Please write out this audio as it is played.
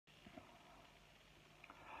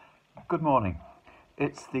Good morning.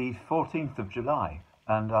 It's the 14th of July,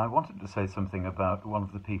 and I wanted to say something about one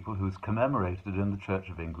of the people who's commemorated in the Church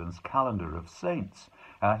of England's calendar of saints.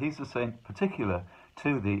 He's a saint particular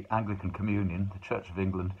to the Anglican Communion, the Church of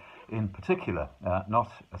England in particular,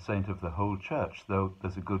 not a saint of the whole Church, though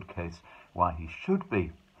there's a good case why he should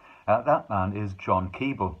be. That man is John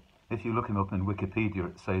Keble. If you look him up in Wikipedia,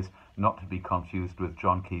 it says not to be confused with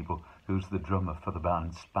John Keble, who's the drummer for the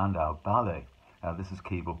band Spandau Ballet. This is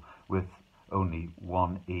Keble with only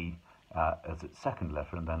one E as its second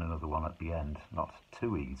letter and then another one at the end, not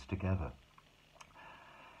two E's together.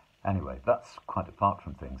 Anyway, that's quite apart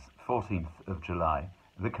from things. 14th of July,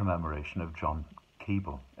 the commemoration of John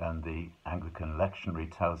Keble, and the Anglican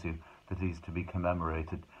lectionary tells you that he's to be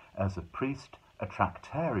commemorated as a priest, a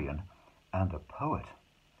tractarian, and a poet.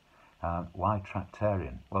 Why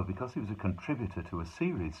tractarian? Well, because he was a contributor to a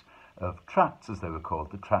series of tracts, as they were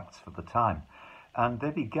called, the Tracts for the Time. And they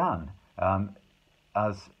began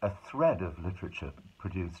as a thread of literature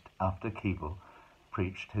produced after Keble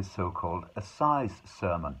preached his so-called Assize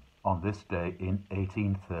Sermon on this day in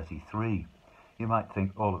 1833. You might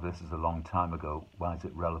think all of this is a long time ago. Why is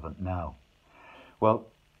it relevant now? Well,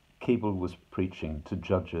 Keble was preaching to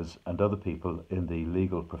judges and other people in the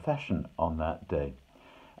legal profession on that day.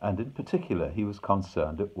 And in particular, he was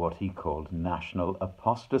concerned at what he called national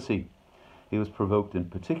apostasy. He was provoked in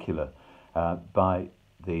particular by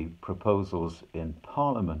the proposals in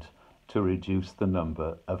Parliament to reduce the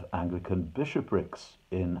number of Anglican bishoprics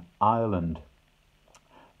in Ireland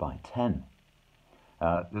by 10.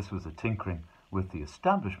 This was a tinkering with the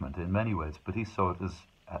establishment in many ways, but he saw it as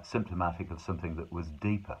symptomatic of something that was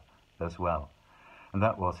deeper as well. And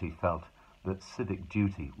that was, he felt that civic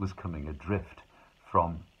duty was coming adrift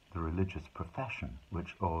from the religious profession,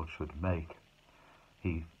 which all should make.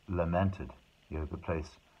 He lamented, the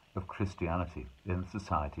place of Christianity in the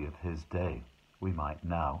society of his day. We might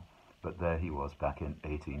now, but there he was back in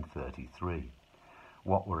 1833.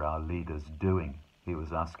 What were our leaders doing, he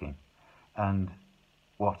was asking, and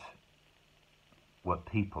what were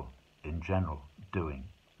people in general doing,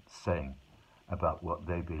 saying about what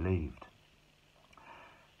they believed?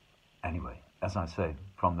 Anyway, as I say,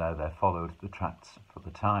 from there followed the Tracts for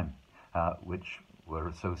the Time, which were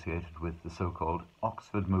associated with the so-called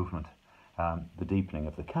Oxford movement, the deepening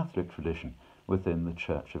of the Catholic tradition within the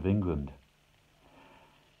Church of England.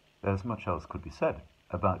 There's much else could be said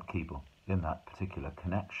about Keble in that particular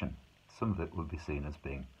connection. Some of it would be seen as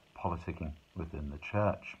being politicking within the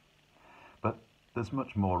Church. But there's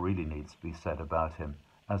much more really needs to be said about him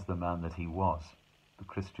as the man that he was, the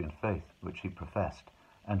Christian faith which he professed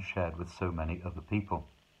and shared with so many other people.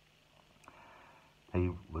 He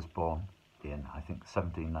was born in, I think,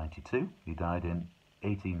 1792. He died in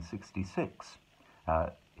 1866.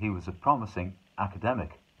 He was a promising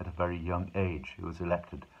academic at a very young age. He was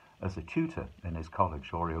elected as a tutor in his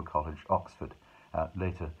college, Oriel College, Oxford.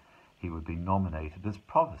 Later, he would be nominated as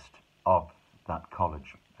provost of that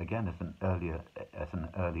college, again at an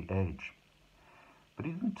early age. But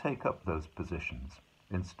he didn't take up those positions.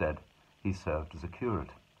 Instead, he served as a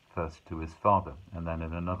curate, first to his father and then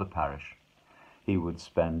in another parish. He would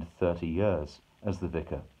spend 30 years as the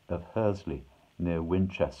vicar of Hursley, near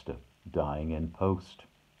Winchester, dying in post.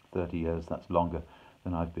 30 years, that's longer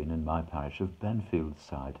than I've been in my parish of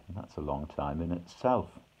Benfieldside, and that's a long time in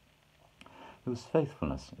itself. There was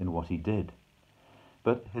faithfulness in what he did,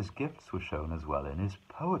 but his gifts were shown as well in his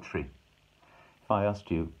poetry. If I asked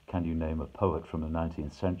you, can you name a poet from the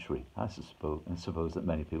 19th century, I suppose that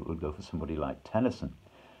many people would go for somebody like Tennyson.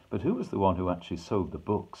 But who was the one who actually sold the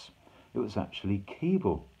books? It was actually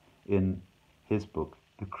Keble in his book,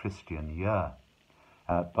 The Christian Year.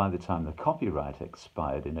 By the time the copyright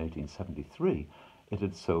expired in 1873, it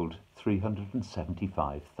had sold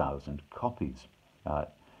 375,000 copies.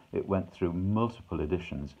 It went through multiple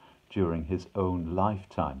editions during his own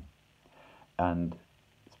lifetime. And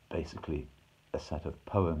it's basically a set of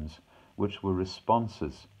poems which were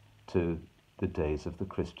responses to the days of the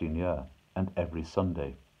Christian year and every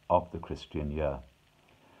Sunday of the Christian year.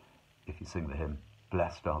 If you sing the hymn,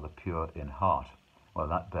 "Blessed are the pure in heart," well,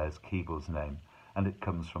 that bears Keble's name, and it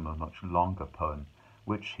comes from a much longer poem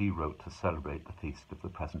which he wrote to celebrate the feast of the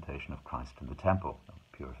presentation of Christ in the temple, of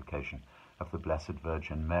purification of the Blessed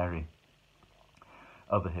Virgin Mary.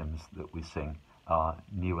 Other hymns that we sing are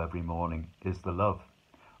 "New Every Morning is the Love,"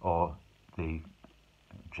 or the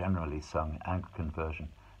generally sung Anglican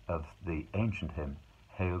version of the ancient hymn,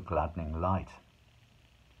 "Hail Gladdening Light."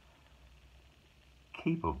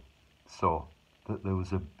 Keble saw that there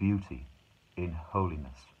was a beauty in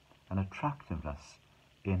holiness, an attractiveness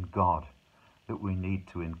in God, that we need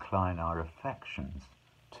to incline our affections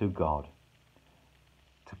to God,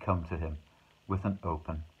 to come to him with an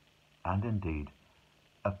open and indeed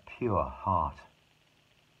a pure heart.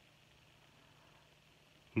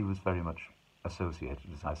 He was very much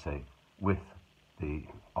associated, as I say, with the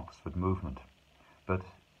Oxford movement, but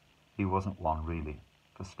he wasn't one really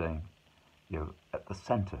for staying, at the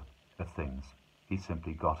centre of things. He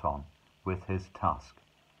simply got on with his task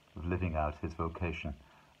of living out his vocation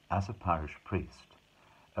as a parish priest,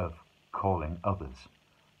 of calling others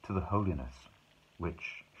to the holiness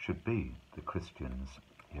which should be the Christian's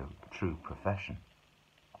true profession.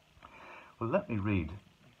 Well, let me read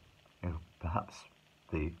perhaps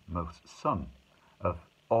the most sung of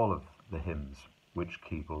all of the hymns which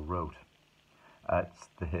Keeble wrote. It's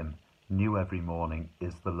the hymn, New Every Morning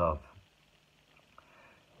is the Love.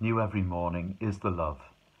 New every morning is the love,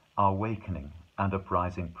 our wakening and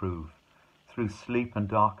uprising prove, through sleep and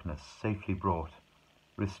darkness safely brought,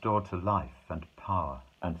 restored to life and power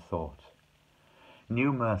and thought.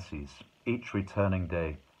 New mercies, each returning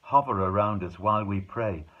day, hover around us while we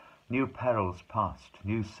pray, new perils past,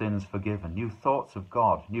 new sins forgiven, new thoughts of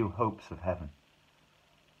God, new hopes of heaven.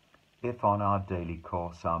 If on our daily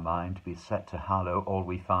course our mind be set to hallow all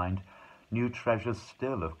we find, new treasures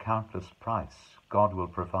still of countless price God will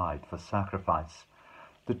provide for sacrifice.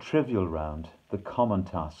 The trivial round, the common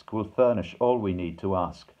task, will furnish all we need to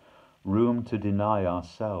ask, room to deny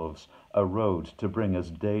ourselves, a road to bring us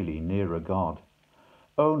daily nearer God.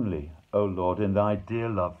 Only, O Lord, in thy dear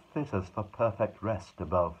love, fit us for perfect rest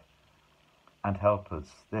above, and help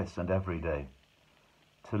us this and every day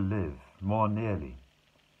to live more nearly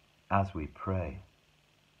as we pray.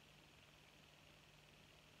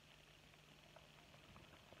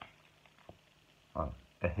 Well,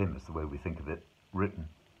 a hymn is the way we think of it, written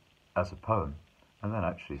as a poem and then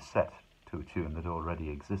actually set to a tune that already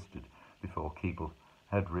existed before Keeble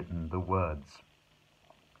had written the words.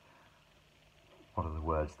 What are the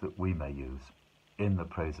words that we may use in the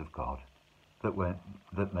praise of God,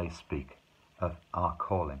 that may speak of our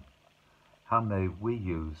calling? How may we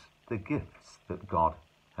use the gifts that God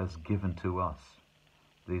has given to us?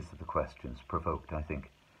 These are the questions provoked, I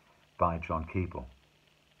think, by John Keble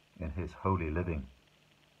in his Holy Living.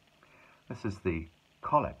 This is the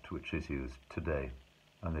collect which is used today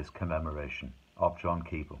on this commemoration of John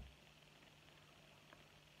Keble.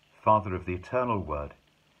 Father of the eternal Word,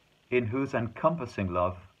 in whose encompassing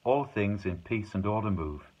love all things in peace and order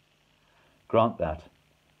move, grant that,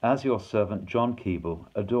 as your servant John Keble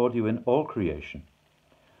adored you in all creation,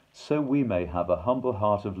 so we may have a humble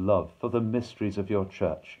heart of love for the mysteries of your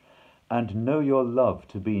church, and know your love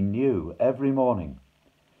to be new every morning.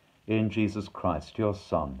 In Jesus Christ, your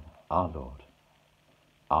Son, our Lord.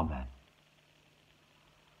 Amen.